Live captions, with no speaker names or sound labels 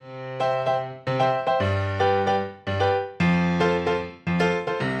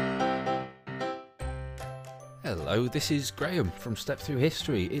Hello, this is Graham from Step Through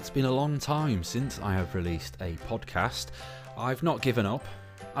History. It's been a long time since I have released a podcast. I've not given up.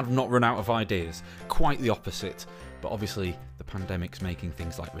 I've not run out of ideas. Quite the opposite. But obviously the pandemic's making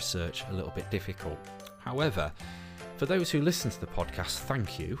things like research a little bit difficult. However, for those who listen to the podcast,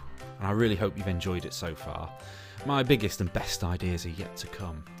 thank you. And I really hope you've enjoyed it so far. My biggest and best ideas are yet to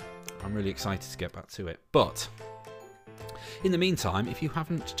come. I'm really excited to get back to it. But in the meantime, if you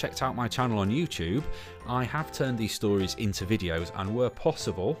haven't checked out my channel on YouTube, I have turned these stories into videos, and where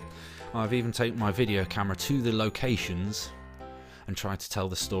possible, I've even taken my video camera to the locations and tried to tell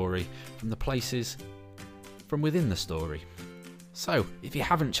the story from the places from within the story. So, if you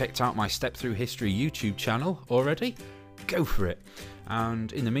haven't checked out my Step Through History YouTube channel already, go for it.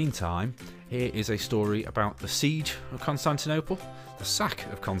 And in the meantime, here is a story about the siege of Constantinople, the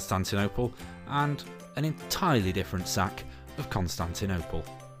sack of Constantinople, and an entirely different sack of Constantinople.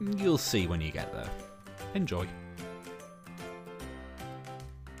 You'll see when you get there. Enjoy.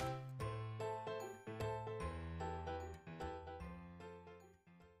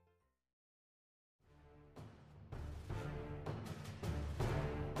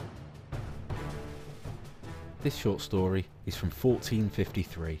 This short story is from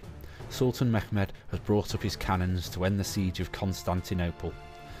 1453. Sultan Mehmed has brought up his cannons to end the siege of Constantinople.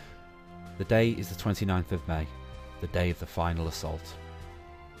 The day is the 29th of May, the day of the final assault.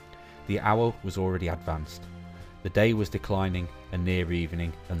 The hour was already advanced. The day was declining and near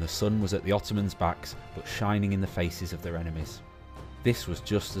evening, and the sun was at the Ottomans' backs but shining in the faces of their enemies. This was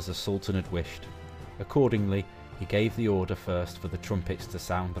just as the Sultan had wished. Accordingly, he gave the order first for the trumpets to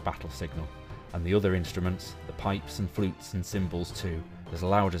sound the battle signal, and the other instruments, the pipes and flutes and cymbals too, as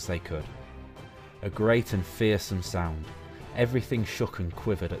loud as they could. A great and fearsome sound. Everything shook and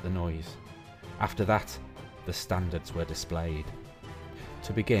quivered at the noise. After that, the standards were displayed.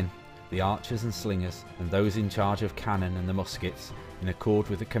 To begin, the archers and slingers, and those in charge of cannon and the muskets, in accord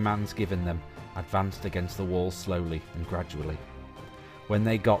with the commands given them, advanced against the walls slowly and gradually. When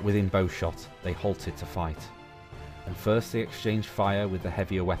they got within bowshot, they halted to fight. And first they exchanged fire with the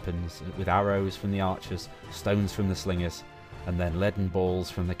heavier weapons, with arrows from the archers, stones from the slingers, and then leaden balls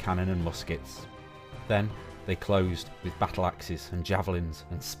from the cannon and muskets. Then they closed with battle axes and javelins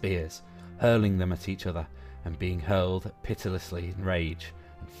and spears, hurling them at each other, and being hurled pitilessly in rage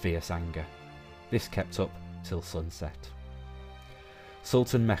and fierce anger. This kept up till sunset.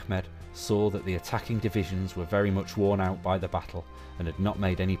 Sultan Mehmed saw that the attacking divisions were very much worn out by the battle and had not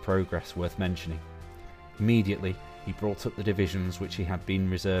made any progress worth mentioning. Immediately he brought up the divisions which he had been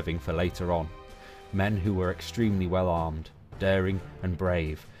reserving for later on, men who were extremely well armed, daring and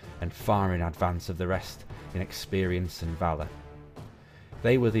brave, and far in advance of the rest in experience and valour.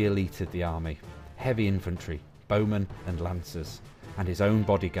 They were the elite of the army, heavy infantry, bowmen and lancers, and his own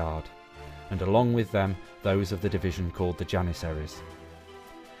bodyguard, and along with them those of the division called the Janissaries.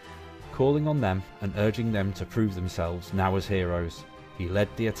 Calling on them and urging them to prove themselves now as heroes, he led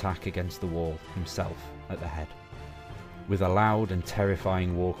the attack against the wall, himself at the head. With a loud and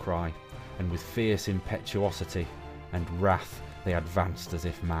terrifying war cry, and with fierce impetuosity and wrath, they advanced as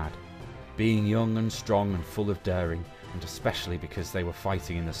if mad. Being young and strong and full of daring, and especially because they were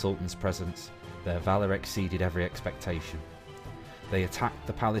fighting in the Sultan's presence, their valour exceeded every expectation. They attacked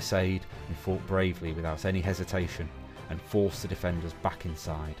the palisade and fought bravely without any hesitation, and forced the defenders back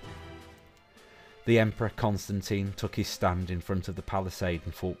inside. The Emperor Constantine took his stand in front of the palisade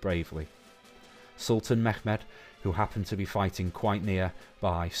and fought bravely. Sultan Mehmed, who happened to be fighting quite near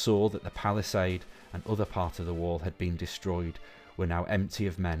by, saw that the palisade and other part of the wall had been destroyed, were now empty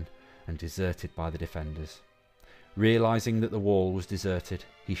of men and deserted by the defenders. Realising that the wall was deserted,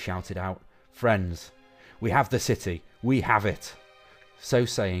 he shouted out, "Friends, we have the city, we have it!" So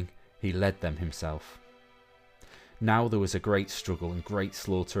saying, he led them himself. Now there was a great struggle and great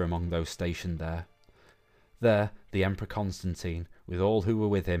slaughter among those stationed there. There the Emperor Constantine, with all who were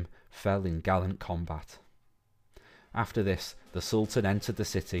with him, fell in gallant combat. After this, the Sultan entered the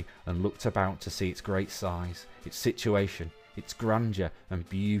city and looked about to see its great size, its situation, its grandeur and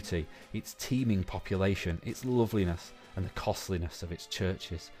beauty, its teeming population, its loveliness, and the costliness of its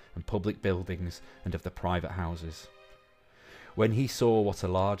churches and public buildings and of the private houses. When he saw what a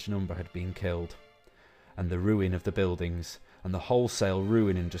large number had been killed, and the ruin of the buildings, and the wholesale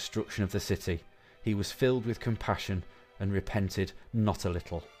ruin and destruction of the city, he was filled with compassion and repented not a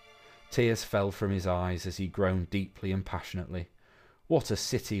little. Tears fell from his eyes as he groaned deeply and passionately, "What a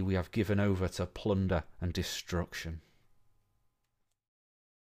city we have given over to plunder and destruction!"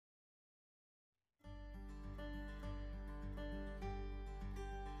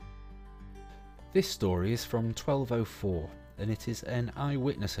 This story is from 1204, and it is an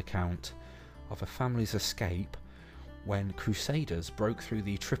eyewitness account of a family's escape when Crusaders broke through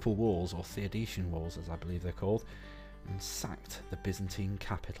the Triple Walls, or Theodosian Walls as I believe they're called, and sacked the Byzantine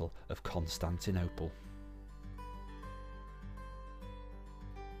capital of Constantinople.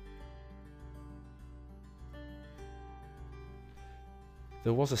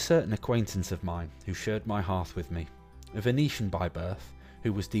 There was a certain acquaintance of mine who shared my hearth with me, a Venetian by birth,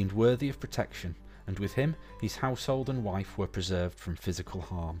 who was deemed worthy of protection, and with him his household and wife were preserved from physical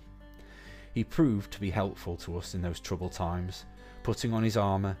harm. He proved to be helpful to us in those troubled times, putting on his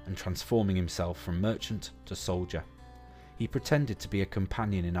armour and transforming himself from merchant to soldier. He pretended to be a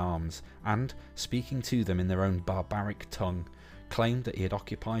companion in arms, and, speaking to them in their own barbaric tongue, claimed that he had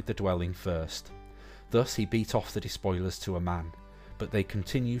occupied the dwelling first. Thus he beat off the despoilers to a man, but they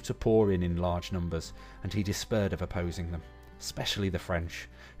continued to pour in large numbers, and he despaired of opposing them, especially the French,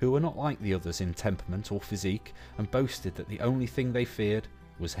 who were not like the others in temperament or physique, and boasted that the only thing they feared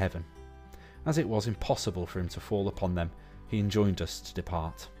was heaven. As it was impossible for him to fall upon them, he enjoined us to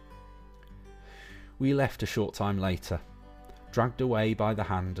depart. We left a short time later, dragged away by the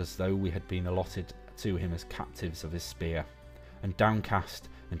hand as though we had been allotted to him as captives of his spear, and downcast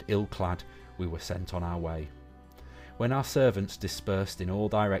and ill-clad we were sent on our way. When our servants dispersed in all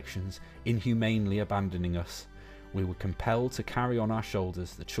directions, inhumanely abandoning us, we were compelled to carry on our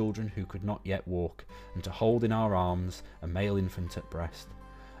shoulders the children who could not yet walk, and to hold in our arms a male infant at breast,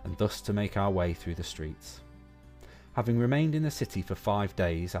 and thus to make our way through the streets. Having remained in the city for 5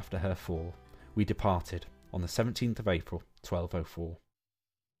 days after her fall, we departed on the 17th of April, 1204.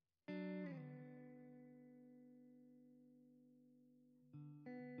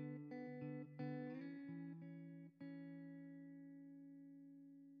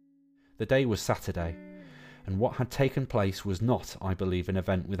 The day was Saturday, and what had taken place was not, I believe, an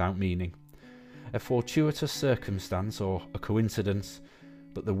event without meaning, a fortuitous circumstance or a coincidence,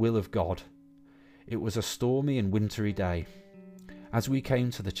 but the will of God. It was a stormy and wintry day. As we came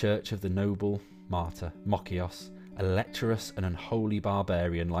to the church of the noble martyr Mokios, a lecherous and unholy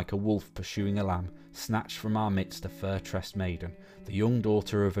barbarian, like a wolf pursuing a lamb, snatched from our midst a fair-tressed maiden, the young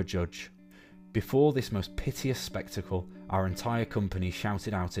daughter of a judge. Before this most piteous spectacle, our entire company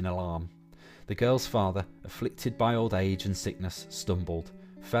shouted out in alarm. The girl's father, afflicted by old age and sickness, stumbled,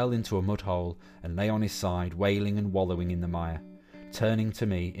 fell into a mud hole, and lay on his side, wailing and wallowing in the mire. Turning to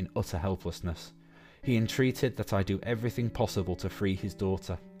me in utter helplessness, he entreated that I do everything possible to free his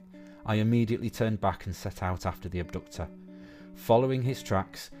daughter. I immediately turned back and set out after the abductor. Following his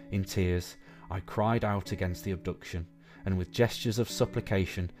tracks, in tears, I cried out against the abduction, and with gestures of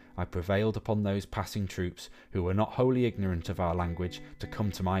supplication I prevailed upon those passing troops who were not wholly ignorant of our language to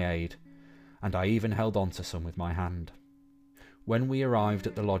come to my aid, and I even held on to some with my hand. When we arrived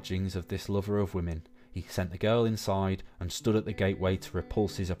at the lodgings of this lover of women, he sent the girl inside and stood at the gateway to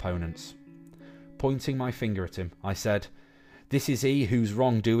repulse his opponents. Pointing my finger at him, I said, "This is he whose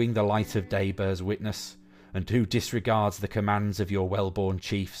wrongdoing the light of day bears witness, and who disregards the commands of your well-born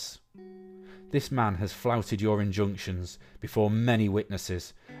chiefs. This man has flouted your injunctions before many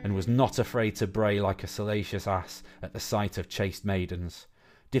witnesses, and was not afraid to bray like a salacious ass at the sight of chaste maidens.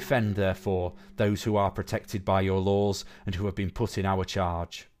 Defend, therefore, those who are protected by your laws, and who have been put in our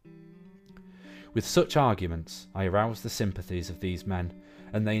charge." With such arguments, I aroused the sympathies of these men,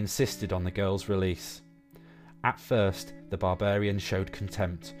 and they insisted on the girl's release. At first, the barbarian showed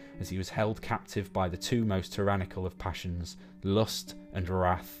contempt, as he was held captive by the two most tyrannical of passions, lust and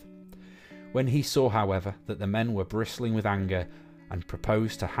wrath. When he saw, however, that the men were bristling with anger, and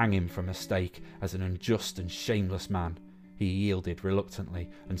proposed to hang him from a stake as an unjust and shameless man, he yielded reluctantly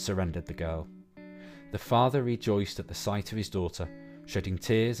and surrendered the girl. The father rejoiced at the sight of his daughter, shedding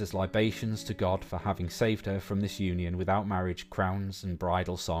tears as libations to God for having saved her from this union without marriage, crowns and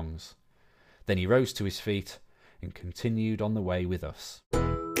bridal songs. Then he rose to his feet and continued on the way with us.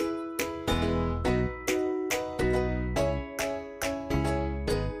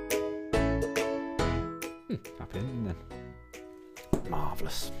 Happy ending then.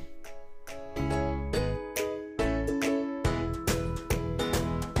 Marvellous.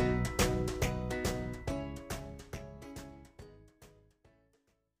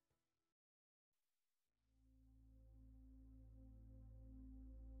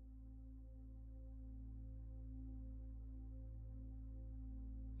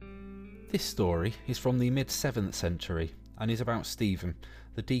 This story is from the mid-7th century and is about Stephen,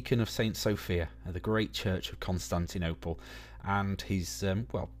 the deacon of St. Sophia at the great church of Constantinople, and his,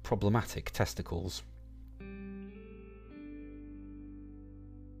 problematic testicles.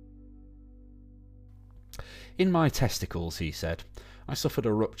 "In my testicles," he said, "I suffered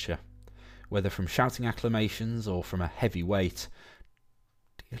a rupture. whether from shouting acclamations or from a heavy weight.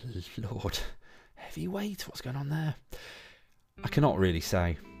 Dear Lord, heavy weight? What's going on there? I cannot really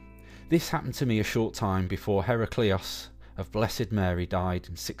say. This happened to me a short time before Heraclius of Blessed Mary died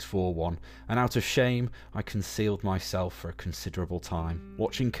in 641, and out of shame I concealed myself for a considerable time,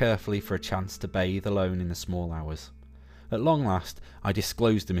 watching carefully for a chance to bathe alone in the small hours. At long last I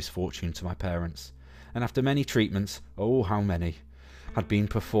disclosed the misfortune to my parents, and after many treatments, oh how many, had been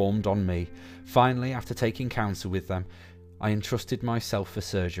performed on me, finally after taking counsel with them, I entrusted myself for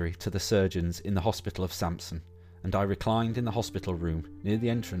surgery to the surgeons in the hospital of Samson, and I reclined in the hospital room near the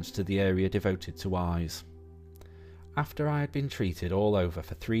entrance to the area devoted to eyes. After I had been treated all over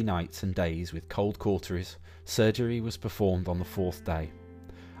for 3 nights and days with cold cauteries, surgery was performed on the 4th day.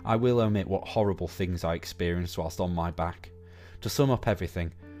 I will omit what horrible things I experienced whilst on my back. To sum up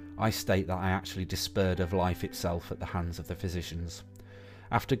everything, I state that I actually despaired of life itself at the hands of the physicians.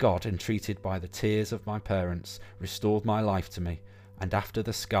 After God, entreated by the tears of my parents, restored my life to me, and after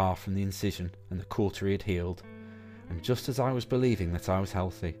the scar from the incision and the cautery had healed, and just as I was believing that I was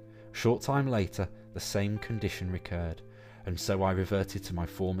healthy, a short time later the same condition recurred, and so I reverted to my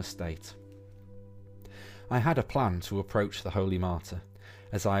former state. I had a plan to approach the holy martyr,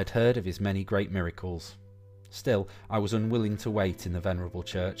 as I had heard of his many great miracles. Still, I was unwilling to wait in the venerable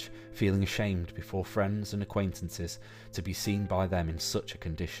church, feeling ashamed before friends and acquaintances to be seen by them in such a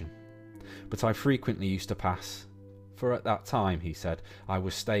condition. But I frequently used to pass, for at that time, he said, I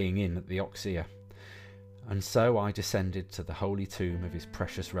was staying in at the Oxia, and so I descended to the holy tomb of his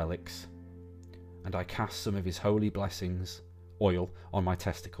precious relics, and I cast some of his holy blessings, oil, on my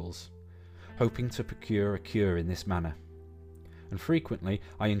testicles, hoping to procure a cure in this manner, and frequently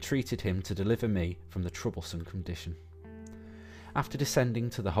I entreated him to deliver me from the troublesome condition. After descending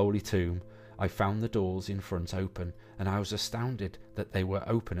to the holy tomb, I found the doors in front open, and I was astounded that they were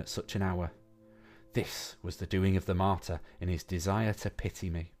open at such an hour. This was the doing of the martyr in his desire to pity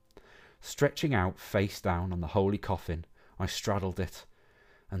me. Stretching out face down on the holy coffin, I straddled it,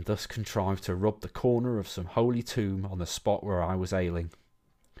 and thus contrived to rub the corner of some holy tomb on the spot where I was ailing.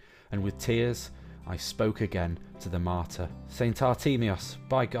 And with tears I spoke again to the martyr, Saint Artemius,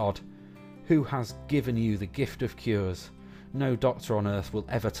 by God, who has given you the gift of cures, no doctor on earth will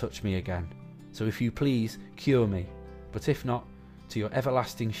ever touch me again. So if you please, cure me, but if not, to your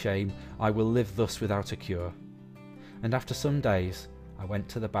everlasting shame, I will live thus without a cure. And after some days, I went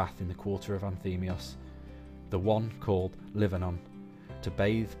to the bath in the quarter of Anthemius, the one called Livanon, to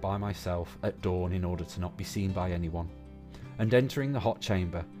bathe by myself at dawn in order to not be seen by anyone. And entering the hot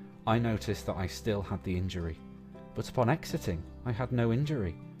chamber, I noticed that I still had the injury. But upon exiting, I had no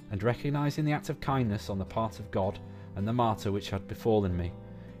injury, and recognising the act of kindness on the part of God and the martyr which had befallen me,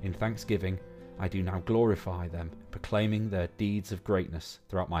 in thanksgiving, I do now glorify them, proclaiming their deeds of greatness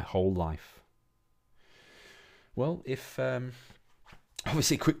throughout my whole life. Well, if,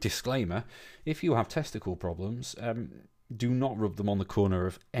 obviously quick disclaimer, if you have testicle problems, do not rub them on the corner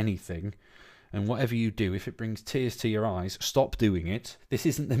of anything, and whatever you do, if it brings tears to your eyes, stop doing it. This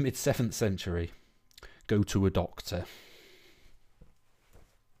isn't the mid-7th century. Go to a doctor.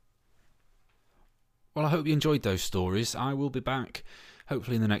 Well, I hope you enjoyed those stories. I will be back,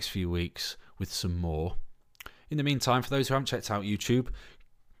 hopefully in the next few weeks, with some more. In the meantime, for those who haven't checked out YouTube,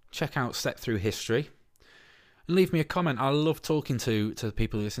 check out Step Through History. And leave me a comment. I love talking to the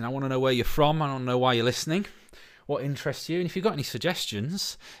people who listen. I want to know where you're from. I want to know why you're listening, what interests you. And if you've got any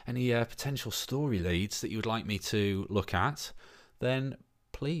suggestions, any potential story leads that you would like me to look at, then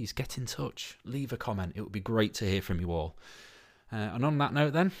please get in touch. Leave a comment. It would be great to hear from you all. And on that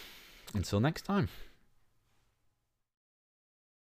note then, until next time.